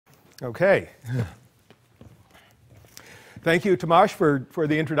Okay. Thank you, Tomasz, for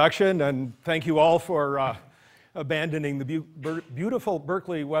the introduction, and thank you all for abandoning the beautiful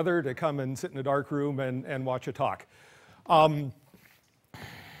Berkeley weather to come and sit in a dark room and watch a talk.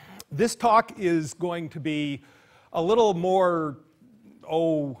 This talk is going to be a little more,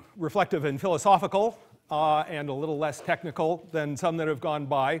 reflective and philosophical, and a little less technical than some that have gone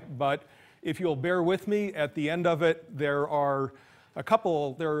by, but if you'll bear with me, at the end of it, there are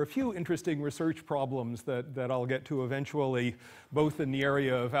a few interesting research problems that I'll get to eventually, both in the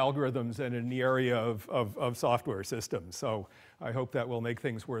area of algorithms and in the area of software systems. So I hope that will make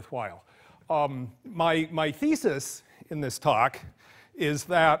things worthwhile. My thesis in this talk is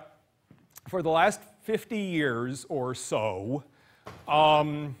that for the last 50 years or so,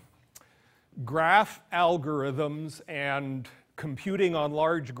 graph algorithms and computing on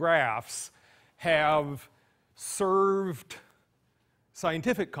large graphs have served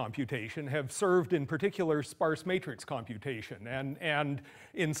scientific computation, have served in particular sparse matrix computation. And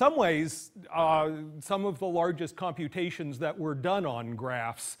in some ways, some of the largest computations that were done on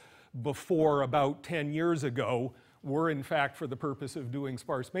graphs before about 10 years ago were in fact for the purpose of doing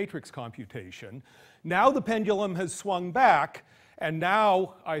sparse matrix computation. Now the pendulum has swung back, and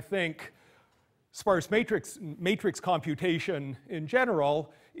now I think sparse matrix computation in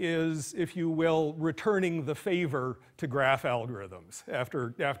general is, if you will, returning the favor to graph algorithms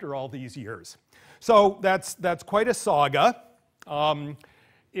after all these years. So that's quite a saga.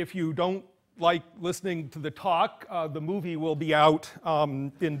 If you don't like listening to the talk, the movie will be out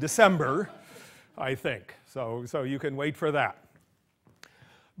in December, I think. So you can wait for that.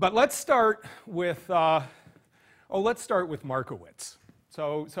 But let's start with Markowitz.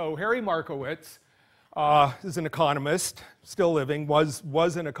 So Harry Markowitz is an economist, still living,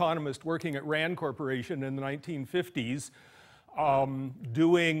 was an economist working at Rand Corporation in the 1950s,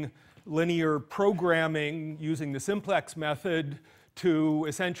 doing linear programming using the simplex method to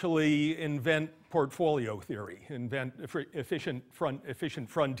essentially invent portfolio theory, invent efficient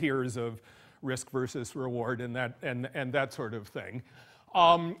frontiers of risk versus reward and that sort of thing.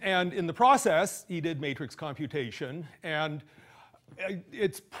 And in the process, he did matrix computation, and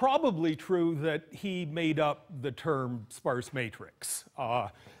it's probably true that he made up the term sparse matrix.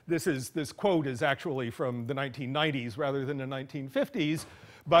 This quote is actually from the 1990s rather than the 1950s,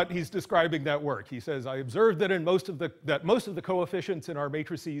 but he's describing that work. He says, "I observed that most of the coefficients in our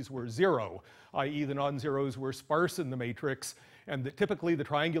matrices were zero, i.e. the non-zeros were sparse in the matrix, and that typically the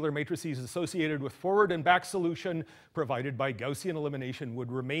triangular matrices associated with forward and back solution provided by Gaussian elimination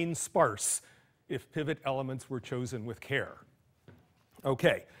would remain sparse if pivot elements were chosen with care."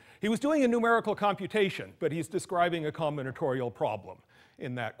 Okay, he was doing a numerical computation, but he's describing a combinatorial problem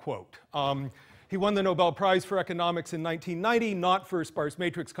in that quote. He won the Nobel Prize for Economics in 1990, not for sparse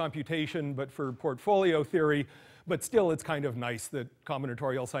matrix computation, but for portfolio theory. But still, it's kind of nice that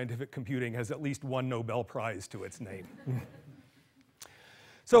combinatorial scientific computing has at least one Nobel Prize to its name.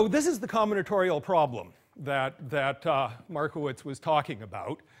 So this is the combinatorial problem that Markowitz was talking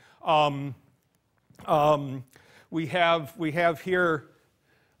about. We have here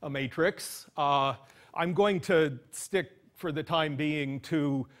a matrix. I'm going to stick for the time being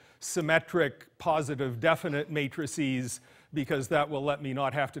to symmetric positive definite matrices because that will let me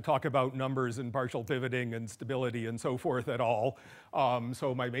not have to talk about numbers and partial pivoting and stability and so forth at all.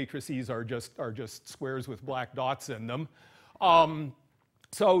 So my matrices are just squares with black dots in them.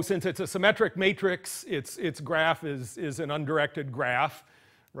 So since it's a symmetric matrix, its graph is an undirected graph,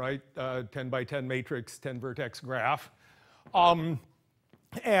 right? 10 by 10 matrix, 10 vertex graph.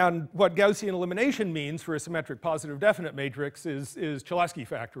 And what Gaussian elimination means for a symmetric positive definite matrix is Cholesky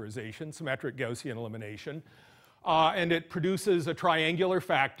factorization, symmetric Gaussian elimination. And it produces a triangular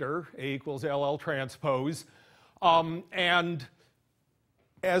factor, A equals LL transpose. And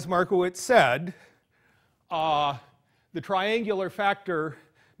as Markowitz said, the triangular factor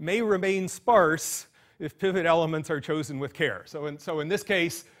may remain sparse if pivot elements are chosen with care. So in this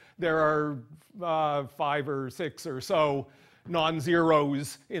case, there are 5 or 6 or so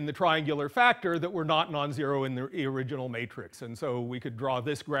non-zeros in the triangular factor that were not non-zero in the original matrix. And so we could draw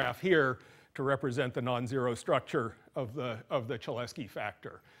this graph here to represent the non-zero structure of the Cholesky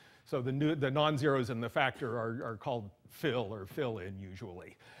factor. So the non-zeros in the factor are called fill or fill-in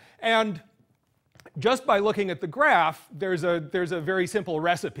usually. And just by looking at the graph, there's a very simple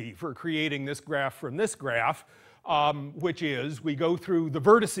recipe for creating this graph from this graph, which is we go through the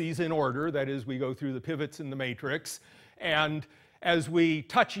vertices in order, that is, we go through the pivots in the matrix, and as we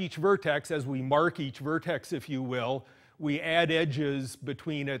touch each vertex, as we mark each vertex, if you will, we add edges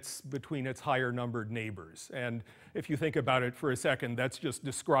between its higher numbered neighbors. And if you think about it for a second, that's just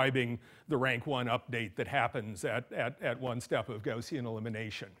describing the rank 1 update that happens at one step of Gaussian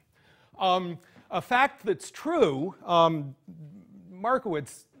elimination. A fact that's true,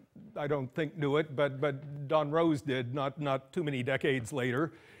 Markowitz, I don't think knew it, but Don Rose did not too many decades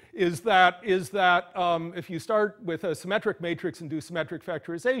later, is that if you start with a symmetric matrix and do symmetric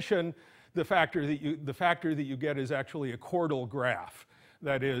factorization, the factor that you get is actually a chordal graph.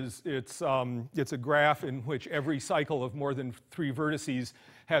 That is, it's a graph in which every cycle of more than 3 vertices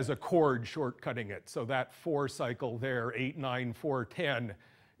has a chord shortcutting it. So that 4 cycle there, 8, 9, 4, 10,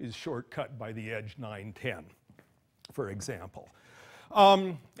 is shortcut by the edge 9, 10, for example.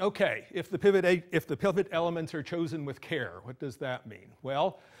 Okay, if the pivot elements are chosen with care, what does that mean?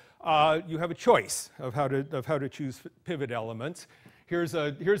 Well, you have a choice of how to choose pivot elements. Here's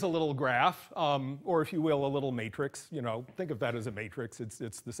a little graph, or if you will, a little matrix. You know, think of that as a matrix.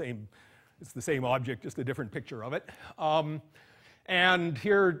 It's the same object, just a different picture of it. And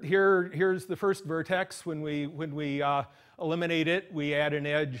here's the first vertex. When we eliminate it, we add an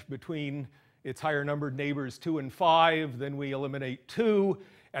edge between its higher numbered neighbors 2 and 5. Then we eliminate 2.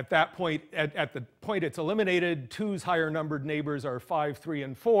 At that point, at the point it's eliminated, 2's higher numbered neighbors are 5, 3,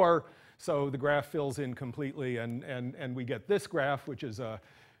 and 4. So the graph fills in completely, and we get this graph, which is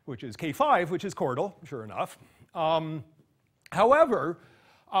K5, which is chordal, sure enough. However,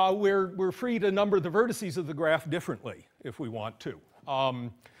 we're free to number the vertices of the graph differently if we want to.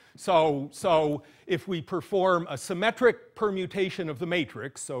 So if we perform a symmetric permutation of the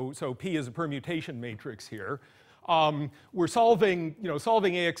matrix, so P is a permutation matrix here, we're solving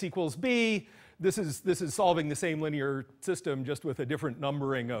AX equals B. This is solving the same linear system just with a different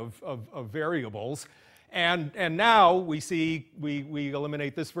numbering of variables. And now we see we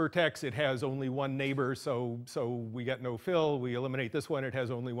eliminate this vertex. It has only 1 neighbor, so we get no fill. We eliminate this one. It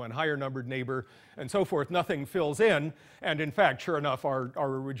has only 1 higher numbered neighbor, and so forth. Nothing fills in. And in fact, sure enough, our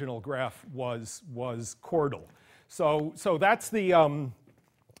original graph was chordal. So that's the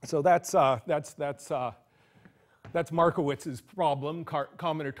that's Markowitz's problem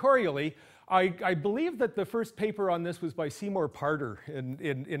combinatorially. I believe that the first paper on this was by Seymour Parter in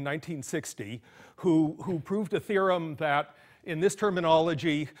 1960, who proved a theorem that in this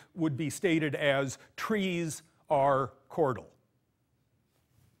terminology would be stated as trees are chordal.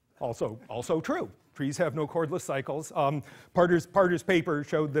 Also true. Trees have no chordless cycles. Parter's paper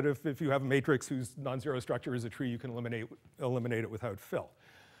showed that if you have a matrix whose non-zero structure is a tree, you can eliminate it without fill.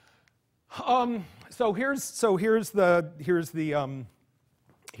 So here's the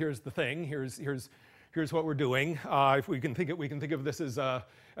thing. Here's what we're doing. If we can think of this as a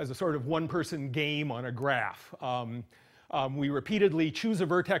sort of one-person game on a graph. We repeatedly choose a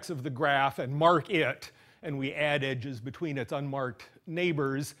vertex of the graph and mark it, and we add edges between its unmarked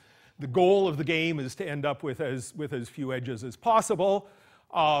neighbors. The goal of the game is to end up with as few edges as possible,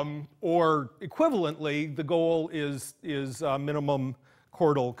 or equivalently, the goal is minimum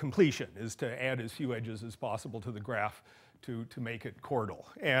chordal completion, is to add as few edges as possible to the graph to make it chordal.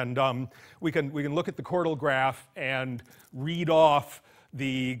 And we can look at the chordal graph and read off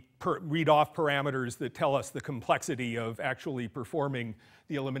parameters that tell us the complexity of actually performing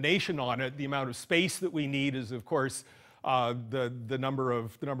the elimination on it. The amount of space that we need is, of course, the number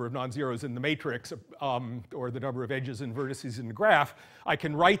of non-zeros in the matrix, or the number of edges and vertices in the graph. I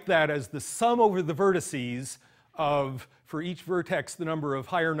can write that as the sum over the vertices of, for each vertex, the number of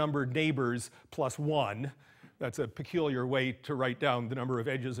higher numbered neighbors plus 1. That's a peculiar way to write down the number of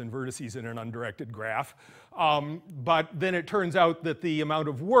edges and vertices in an undirected graph. But then it turns out that the amount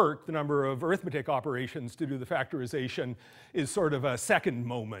of work, the number of arithmetic operations to do the factorization, is sort of a second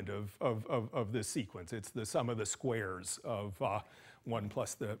moment of this sequence. It's the sum of the squares of 1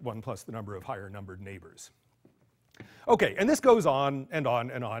 plus the number of higher numbered neighbors. Okay, and this goes on and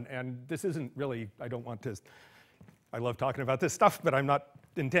on and on, and this isn't really, I love talking about this stuff, but I'm not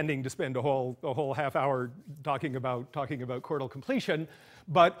intending to spend a whole half hour talking about chordal completion.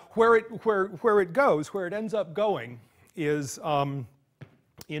 But where it ends up going is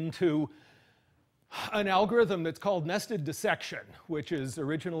into an algorithm that's called nested dissection, which is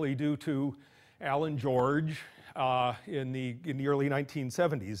originally due to Alan George in the early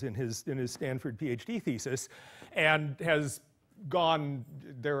 1970s in his Stanford PhD thesis, and has gone,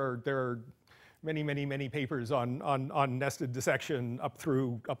 there are many papers on nested dissection up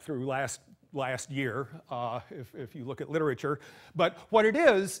through last year, if you look at literature. But what it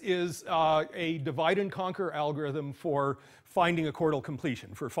is a divide and conquer algorithm for finding a chordal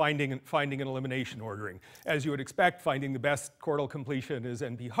completion, for finding an elimination ordering. As you would expect, finding the best chordal completion is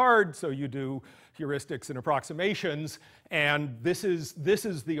NP hard, so you do heuristics and approximations, and this is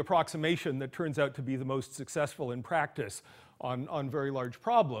the approximation that turns out to be the most successful in practice on very large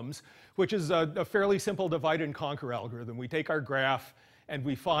problems, which is a fairly simple divide and conquer algorithm. We take our graph and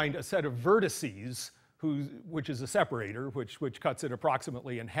we find a set of vertices, which is a separator, which cuts it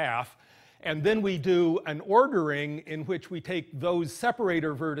approximately in half. And then we do an ordering in which we take those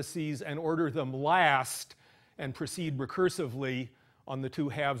separator vertices and order them last and proceed recursively on the two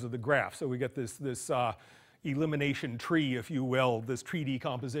halves of the graph. So we get this elimination tree, if you will, this tree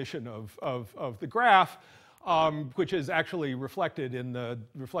decomposition of the graph, which is actually reflected in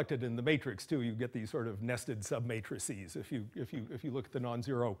the matrix too. You get these sort of nested submatrices if you look at the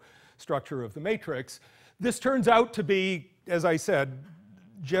non-zero structure of the matrix. This turns out to be, as I said,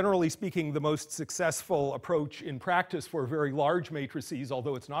 generally speaking, the most successful approach in practice for very large matrices,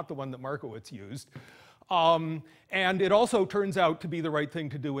 although it's not the one that Markowitz used. And it also turns out to be the right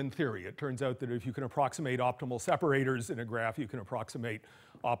thing to do in theory. It turns out that if you can approximate optimal separators in a graph, you can approximate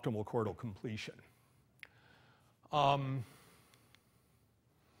optimal chordal completion.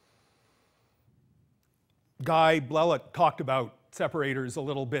 Guy Blelett talked about separators a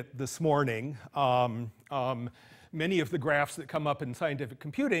little bit this morning. Many of the graphs that come up in scientific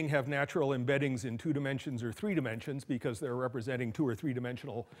computing have natural embeddings in 2 dimensions or 3 dimensions because they're representing 2 or 3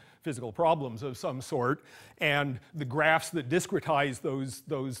 dimensional physical problems of some sort. And the graphs that discretize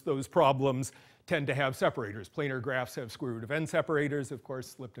those problems tend to have separators. Planar graphs have square root of n separators, of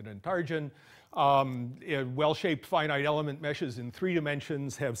course, Lipton and Tarjan. Well-shaped finite element meshes in 3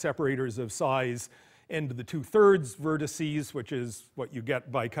 dimensions have separators of size n to the 2/3 vertices, which is what you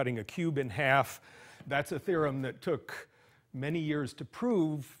get by cutting a cube in half. That's a theorem that took many years to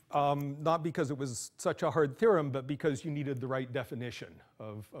prove, not because it was such a hard theorem, but because you needed the right definition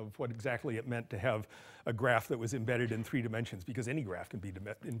of what exactly it meant to have a graph that was embedded in 3 dimensions, because any graph can be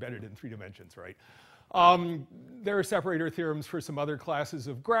embedded in 3 dimensions, right? There are separator theorems for some other classes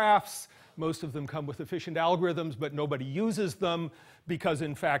of graphs. Most of them come with efficient algorithms, but nobody uses them because,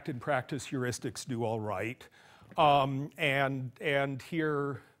 in fact, in practice, heuristics do all right. And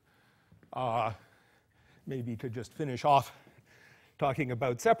here, maybe to just finish off talking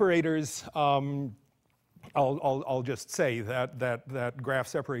about separators, I'll just say that graph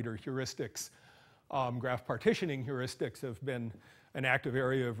separator heuristics, graph partitioning heuristics have been an active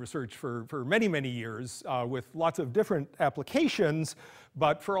area of research for many, many years with lots of different applications,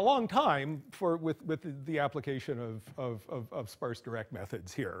 but for a long time with the application of sparse direct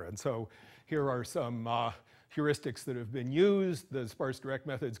methods here. And so here are some heuristics that have been used. The sparse direct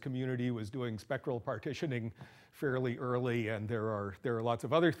methods community was doing spectral partitioning fairly early, and there are lots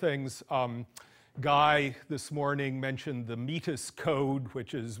of other things. Guy this morning mentioned the Matrices code,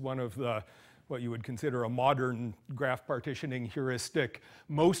 which is one of what you would consider a modern graph partitioning heuristic.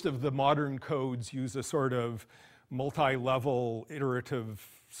 Most of the modern codes use a sort of multi-level iterative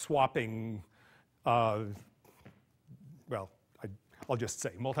swapping, well, I'll just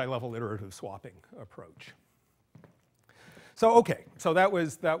say multi-level iterative swapping approach. So okay, so that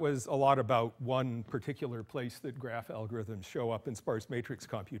was a lot about one particular place that graph algorithms show up in sparse matrix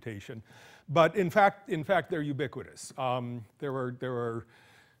computation. But in fact, they're ubiquitous. There are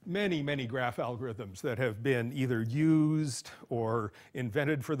many, many graph algorithms that have been either used or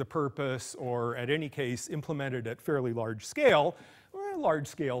invented for the purpose, or at any case implemented at fairly large scale, or large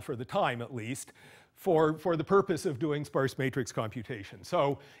scale for the time at least, for the purpose of doing sparse matrix computation.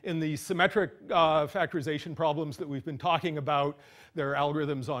 So in the symmetric factorization problems that we've been talking about, there are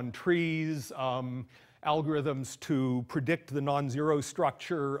algorithms on trees, algorithms to predict the non-zero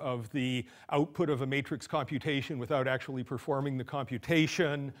structure of the output of a matrix computation without actually performing the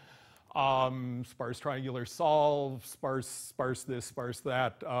computation, sparse triangular solve, sparse this, sparse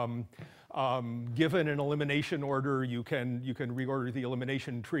that. Given an elimination order, you can reorder the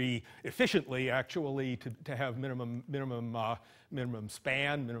elimination tree efficiently, actually, to have minimum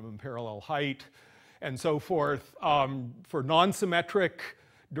span, minimum parallel height, and so forth. For non-symmetric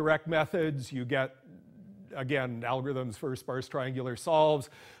direct methods, you get, again, algorithms for sparse triangular solves.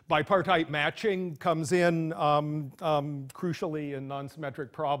 Bipartite matching comes in crucially in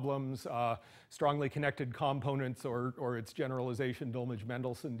non-symmetric problems, strongly connected components or its generalization,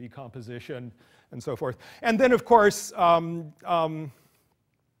 Dulmage-Mendelssohn decomposition, and so forth. And then, of course,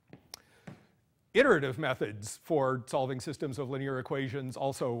 iterative methods for solving systems of linear equations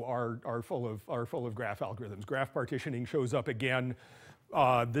also are full of graph algorithms. Graph partitioning shows up again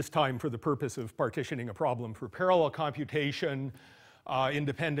this time for the purpose of partitioning a problem for parallel computation.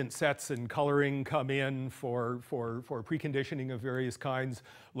 Independent sets and coloring come in for preconditioning of various kinds.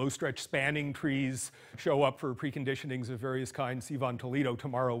 Low-stretch spanning trees show up for preconditionings of various kinds. Sivan Toledo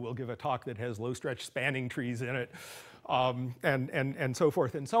tomorrow will give a talk that has low-stretch spanning trees in it, and so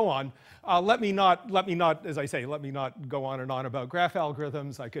forth and so on. Let me not, as I say, let me not go on and on about graph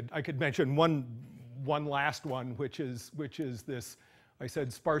algorithms. I could mention one last one, which is this. I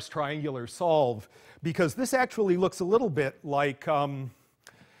said sparse triangular solve, because this actually looks a little bit like some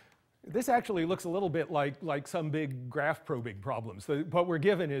big graph probing problems. So what we're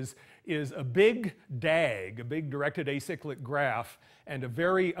given is a big DAG, a big directed acyclic graph, and a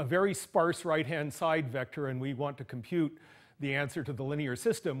very sparse right-hand side vector, and we want to compute the answer to the linear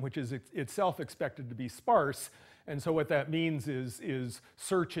system, which is itself expected to be sparse. And so what that means is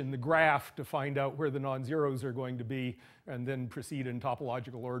search in the graph to find out where the non-zeros are going to be, and then proceed in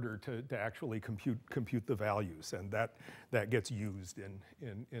topological order to actually compute the values. And that gets used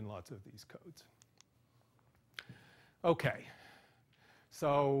in lots of these codes. Okay.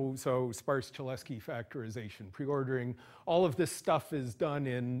 So sparse Cholesky factorization, preordering, all of this stuff is done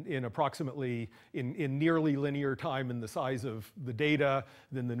in approximately, in nearly linear time in the size of the data.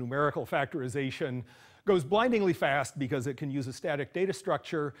 Then the numerical factorization goes blindingly fast because it can use a static data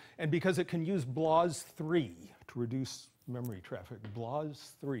structure and because it can use BLAS3 to reduce memory traffic.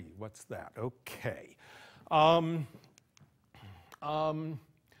 BLAS3, what's that? Okay.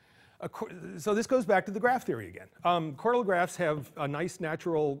 So this goes back to the graph theory again. Chordal graphs have a nice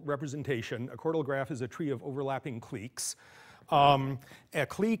natural representation. A chordal graph is a tree of overlapping cliques. A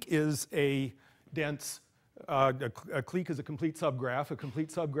clique is a dense, a clique is a complete subgraph. A complete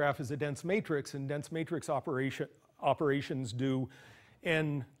subgraph is a dense matrix, and dense matrix operations do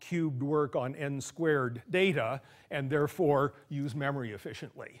n cubed work on n squared data, and therefore use memory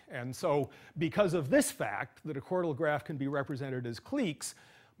efficiently. And so because of this fact, that a chordal graph can be represented as cliques,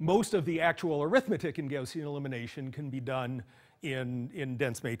 most of the actual arithmetic in Gaussian elimination can be done in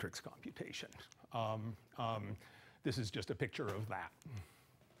dense matrix computation. This is just a picture of that.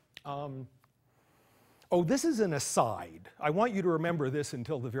 Oh, this is an aside. I want you to remember this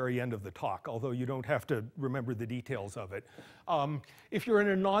until the very end of the talk, although you don't have to remember the details of it. If you're in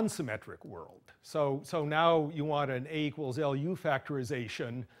a non-symmetric world, so now you want an A equals LU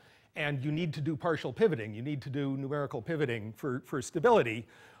factorization, and you need to do partial pivoting. You need to do numerical pivoting for stability.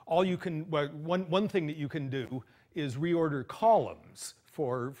 One thing that you can do is reorder columns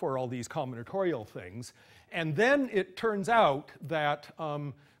for all these combinatorial things. And then it turns out that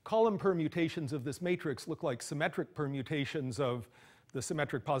column permutations of this matrix look like symmetric permutations of the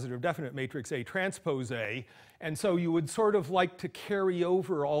symmetric positive definite matrix A transpose A. And so you would sort of like to carry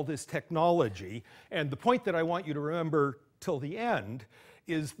over all this technology. And the point that I want you to remember till the end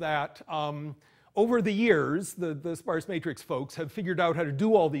is that over the years, the sparse matrix folks have figured out how to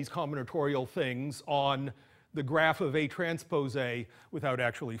do all these combinatorial things on the graph of A transpose A without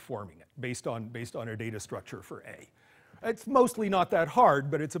actually forming it, based on a data structure for A. It's mostly not that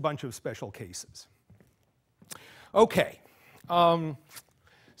hard, but it's a bunch of special cases. Okay.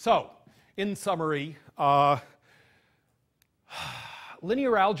 So, in summary,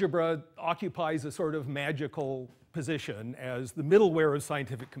 linear algebra occupies a sort of magical position as the middleware of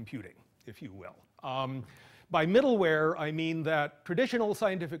scientific computing, if you will. By middleware, I mean that traditional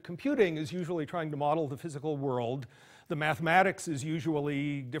scientific computing is usually trying to model the physical world. The mathematics is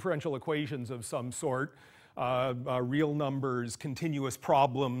usually differential equations of some sort, real numbers, continuous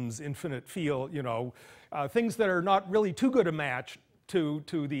problems, infinite field, things that are not really too good a match to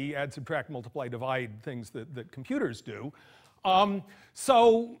the add, subtract, multiply, divide things that computers do.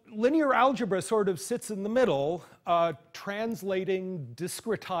 So linear algebra sort of sits in the middle, translating,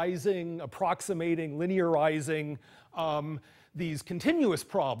 discretizing, approximating, linearizing these continuous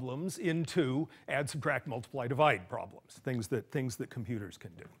problems into add, subtract, multiply, divide problems, things that computers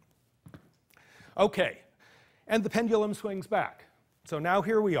can do. Okay, and the pendulum swings back. So now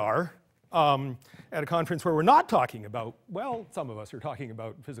here we are at a conference where we're not talking about, well, some of us are talking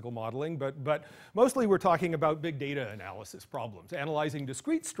about physical modeling, but mostly we're talking about big data analysis problems, analyzing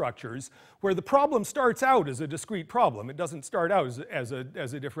discrete structures where the problem starts out as a discrete problem. It doesn't start out as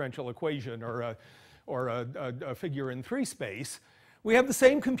a differential equation or a figure in 3 space. We have the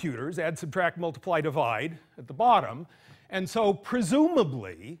same computers, add, subtract, multiply, divide at the bottom, and so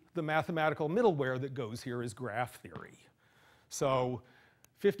presumably the mathematical middleware that goes here is graph theory. So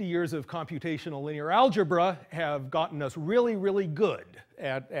 50 years of computational linear algebra have gotten us really, really good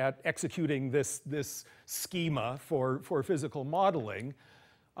at executing this schema for physical modeling.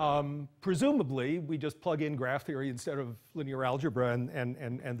 Presumably, we just plug in graph theory instead of linear algebra,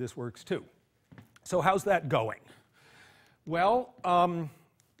 and this works too. So how's that going? Well,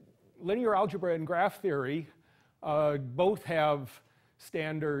 linear algebra and graph theory both have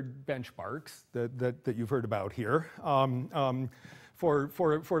standard benchmarks that you've heard about here.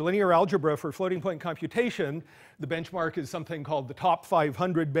 For linear algebra, for floating point computation, the benchmark is something called the top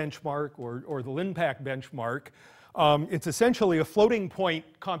 500 benchmark or the LINPACK benchmark. It's essentially a floating point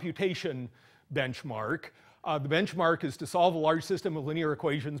computation benchmark. The benchmark is to solve a large system of linear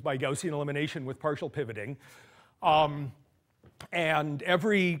equations by Gaussian elimination with partial pivoting. And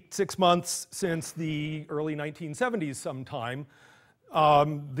every 6 months since the early 1970s sometime,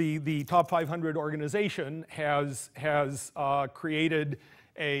 the top 500 organization has created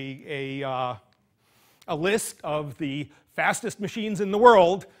a list of the fastest machines in the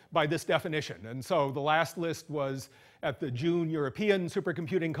world by this definition. And so the last list was at the June European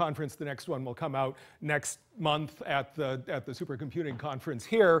Supercomputing Conference. The next one will come out next month at the Supercomputing Conference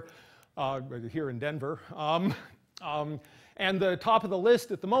here in Denver. And the top of the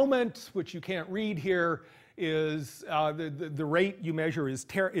list at the moment, which you can't read here, is the rate you measure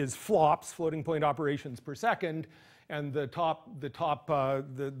is flops, floating point operations per second, and the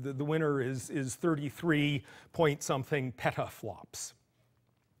winner is 33 point something petaflops.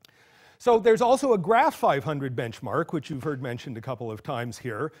 So there's also a graph 500 benchmark, which you've heard mentioned a couple of times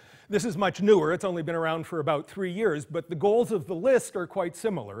here. This is much newer. It's only been around for about 3 years, but the goals of the list are quite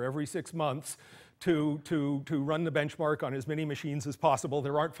similar. Every 6 months to run the benchmark on as many machines as possible.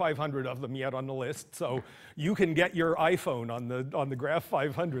 There aren't 500 of them yet on the list, so you can get your iPhone on the graph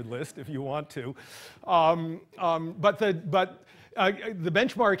 500 list if you want to. But the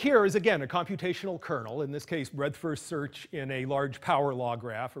benchmark here is, again, a computational kernel, in this case breadth first search in a large power law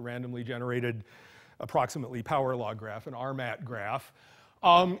graph, a randomly generated approximately power law graph, an RMAT graph.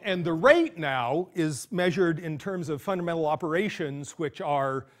 And the rate now is measured in terms of fundamental operations, which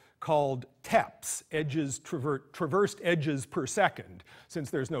are called TEPs, traversed edges per second, since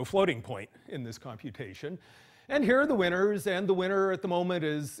there's no floating point in this computation. And here are the winners, and the winner at the moment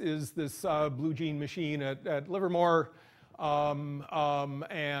is this Blue Gene machine at Livermore.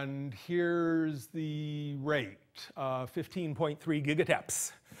 And here's the rate, 15.3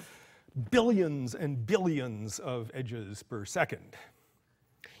 gigateps, billions and billions of edges per second.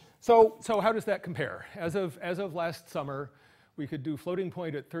 So how does that compare? As of last summer, we could do floating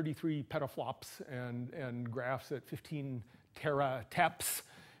point at 33 petaflops and graphs at 15 terateps,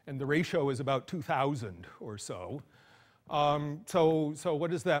 and the ratio is about 2,000 or so. So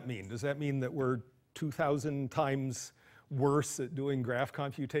what does that mean? Does that mean that we're 2,000 times worse at doing graph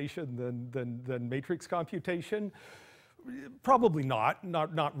computation than matrix computation? Probably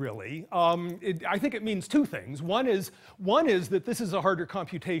not really. I think it means two things. One is that this is a harder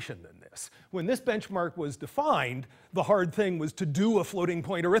computation than this. When this benchmark was defined, the hard thing was to do a floating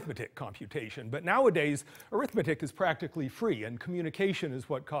point arithmetic computation. But nowadays, arithmetic is practically free, and communication is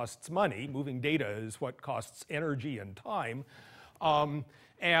what costs money. Moving data is what costs energy and time.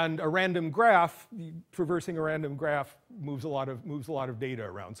 And a random graph, traversing a random graph, moves a lot of data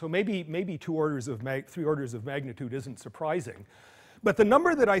around. So maybe 3 orders of magnitude isn't surprising. But the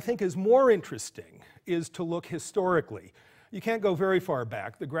number that I think is more interesting is to look historically. You can't go very far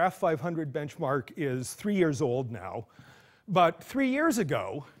back. The graph 500 benchmark is 3 years old now. But 3 years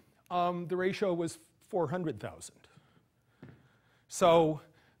ago, the ratio was 400,000. So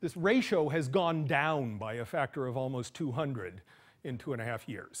this ratio has gone down by a factor of almost 200 in 2.5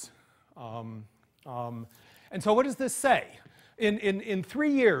 years. And so what does this say? In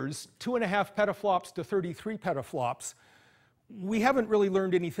 3 years, 2.5 petaflops to 33 petaflops, we haven't really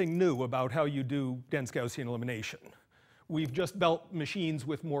learned anything new about how you do dense Gaussian elimination. We've just built machines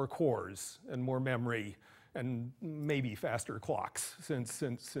with more cores and more memory and maybe faster clocks since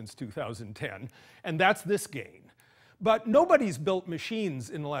 2010. And that's this gain. But nobody's built machines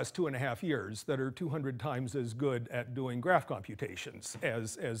in the last 2.5 years that are 200 times as good at doing graph computations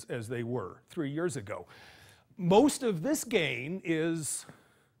as they were 3 years ago. Most of this gain is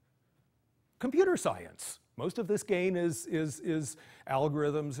computer science. Most of this gain is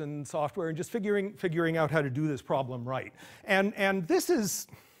algorithms and software and just figuring out how to do this problem right. And this is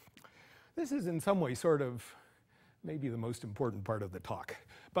in some way sort of maybe the most important part of the talk.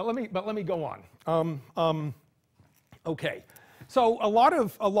 But let me go on. Okay, so a lot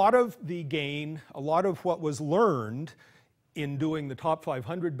of the gain, a lot of what was learned in doing the top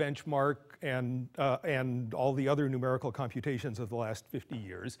 500 benchmark and all the other numerical computations of the last 50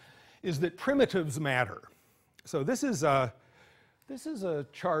 years is that primitives matter. So this is a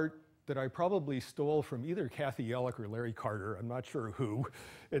chart that I probably stole from either Kathy Yellick or Larry Carter. I'm not sure who.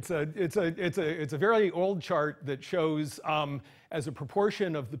 It's a very old chart that shows as a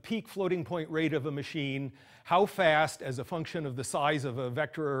proportion of the peak floating point rate of a machine, how fast, as a function of the size of a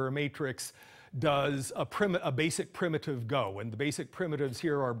vector or a matrix, does a basic primitive go. And the basic primitives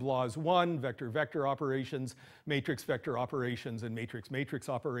here are BLAS1, vector-vector operations, matrix-vector operations, and matrix-matrix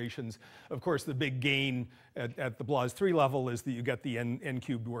operations. Of course, the big gain at the BLAS3 level is that you get the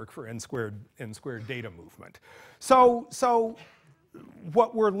n-cubed work for n-squared data movement. So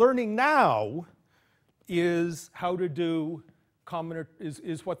what we're learning now is how to do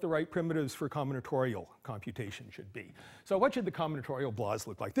is what the right primitives for combinatorial computation should be. So what should the combinatorial BLAS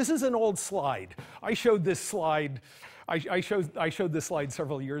look like? This is an old slide. I showed this slide. I showed this slide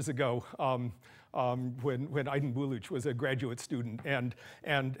several years ago when Aydin Buluc was a graduate student, and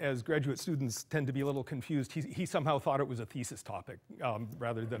as graduate students tend to be a little confused, he somehow thought it was a thesis topic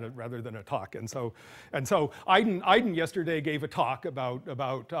rather than a talk, and so Aydin yesterday gave a talk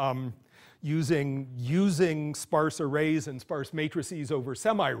about using sparse arrays and sparse matrices over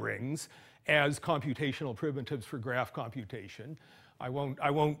semi-rings as computational primitives for graph computation. I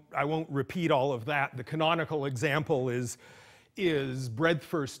won't repeat all of that. The canonical example is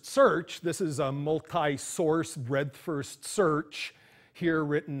breadth-first search. This is a multi-source breadth-first search, here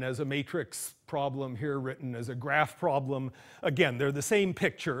written as a matrix problem, here written as a graph problem. Again, they're the same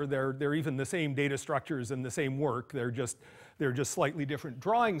picture. They're even the same data structures and the same work. They're just slightly different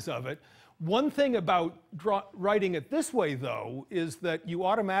drawings of it. One thing about writing it this way, though, is that you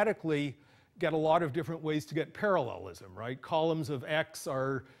automatically get a lot of different ways to get parallelism, right? Columns of X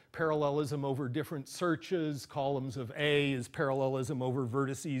are parallelism over different searches. Columns of A is parallelism over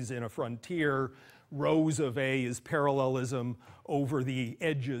vertices in a frontier. Rows of A is parallelism over the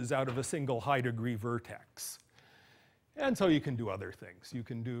edges out of a single high-degree vertex. And so you can do other things. You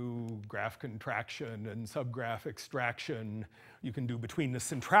can do graph contraction and subgraph extraction. You can do between the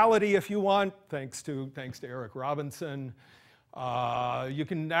centrality if you want, thanks to Eric Robinson. You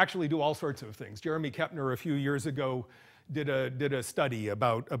can actually do all sorts of things. Jeremy Kepner a few years ago did a study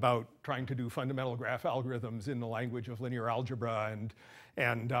about trying to do fundamental graph algorithms in the language of linear algebra,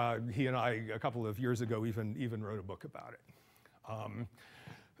 and he and I a couple of years ago even wrote a book about it.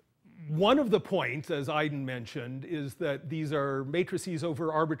 One of the points, as Aydin mentioned, is that these are matrices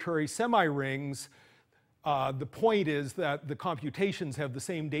over arbitrary semi-rings. The point is that the computations have the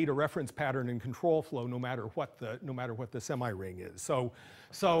same data reference pattern and control flow no matter what the semi-ring is. So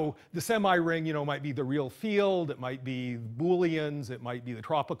the semi-ring, might be the real field, it might be Booleans, it might be the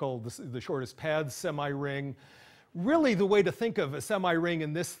tropical, the shortest paths semi-ring. Really, the way to think of a semi-ring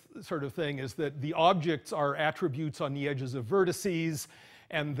in this sort of thing is that the objects are attributes on the edges of vertices,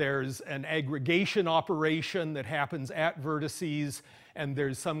 and there's an aggregation operation that happens at vertices, and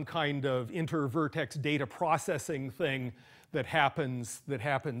there's some kind of inter-vertex data processing thing that happens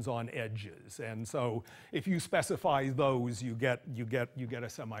on edges. And so if you specify those, you get a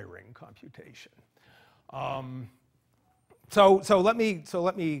semi-ring computation. So let me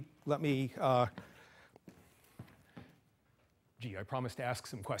gee, I promised to ask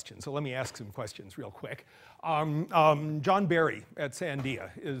some questions, so let me ask some questions real quick. John Barry at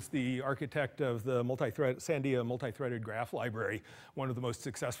Sandia is the architect of the Sandia multi-threaded graph library, one of the most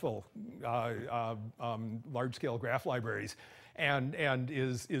successful large-scale graph libraries, and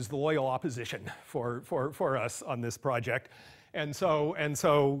is the loyal opposition for us on this project. And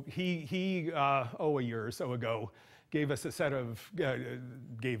so he a year or so ago, expounded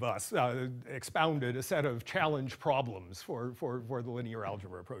a set of challenge problems for the linear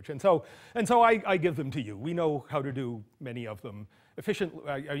algebra approach. And so I give them to you. We know how to do many of them efficiently.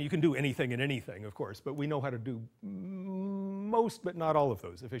 You can do anything and anything, of course, but we know how to do most, but not all of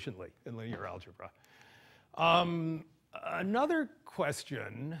those efficiently in linear algebra. Another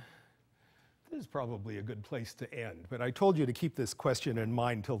question. This is probably a good place to end, but I told you to keep this question in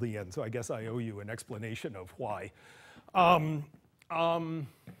mind till the end, so I guess I owe you an explanation of why.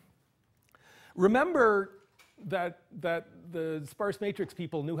 Remember that the sparse matrix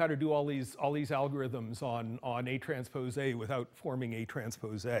people knew how to do all these algorithms on A transpose A without forming A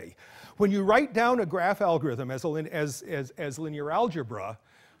transpose A. When you write down a graph algorithm as linear algebra,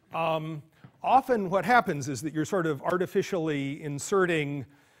 often what happens is that you're sort of artificially inserting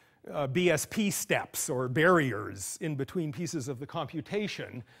BSP steps or barriers in between pieces of the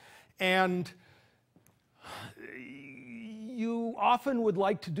computation, and you often would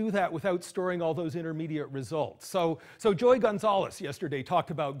like to do that without storing all those intermediate results. So Joy Gonzalez yesterday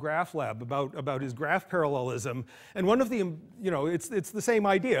talked about GraphLab, about his graph parallelism, and one of the, it's the same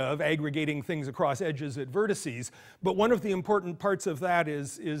idea of aggregating things across edges at vertices, but one of the important parts of that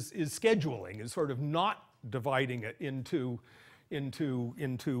is scheduling, is sort of not dividing it into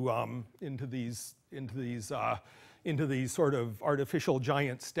these sort of artificial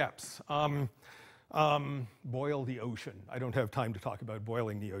giant steps. Boil the ocean. I don't have time to talk about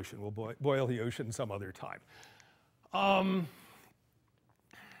boiling the ocean. We'll boil the ocean some other time.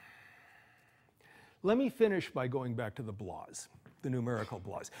 Let me finish by going back to the BLAS, the numerical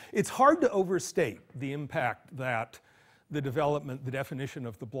BLAS. It's hard to overstate the impact that the development, the definition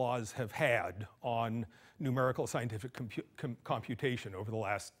of the BLAS have had on numerical scientific computation over the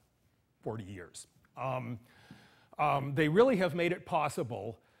last 40 years. They really have made it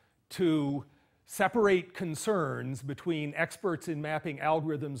possible to separate concerns between experts in mapping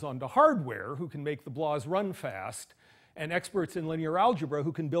algorithms onto hardware who can make the BLAS run fast and experts in linear algebra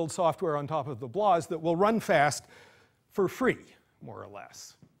who can build software on top of the BLAS that will run fast for free, more or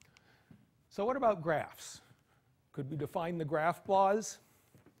less. So what about graphs? Could we define the graph BLAS?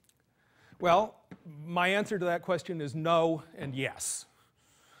 Well, my answer to that question is no and yes.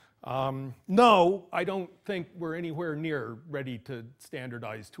 No, I don't think we're anywhere near ready to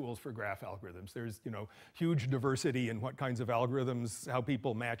standardize tools for graph algorithms. There's, huge diversity in what kinds of algorithms, how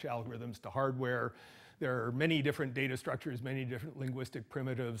people match algorithms to hardware. There are many different data structures, many different linguistic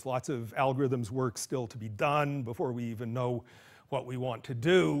primitives, lots of algorithms work still to be done before we even know what we want to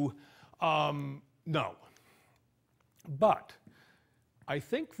do. No. But I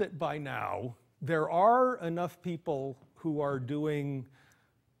think that by now there are enough people who are doing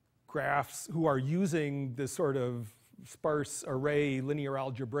graphs, who are using this sort of sparse array linear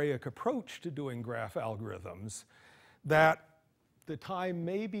algebraic approach to doing graph algorithms, that the time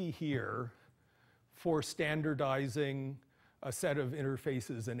may be here for standardizing a set of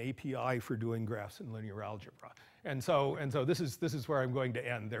interfaces, an API for doing graphs in linear algebra. And so this is where I'm going to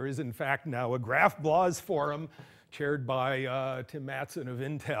end. There is in fact now a graph BLAS forum chaired by Tim Mattson of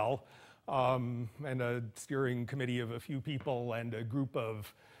Intel, and a steering committee of a few people and a group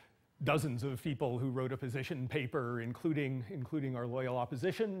of dozens of people who wrote a position paper, including our loyal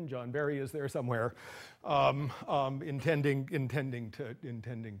opposition. John Barry is there somewhere, intending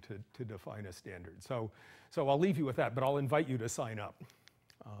to define a standard. So I'll leave you with that, but I'll invite you to sign up.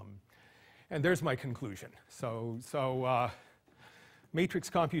 And there's my conclusion. So matrix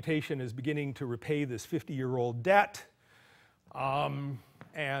computation is beginning to repay this 50-year-old debt,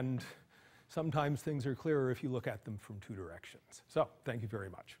 and sometimes things are clearer if you look at them from two directions. So, thank you very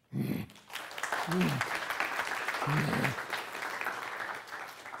much.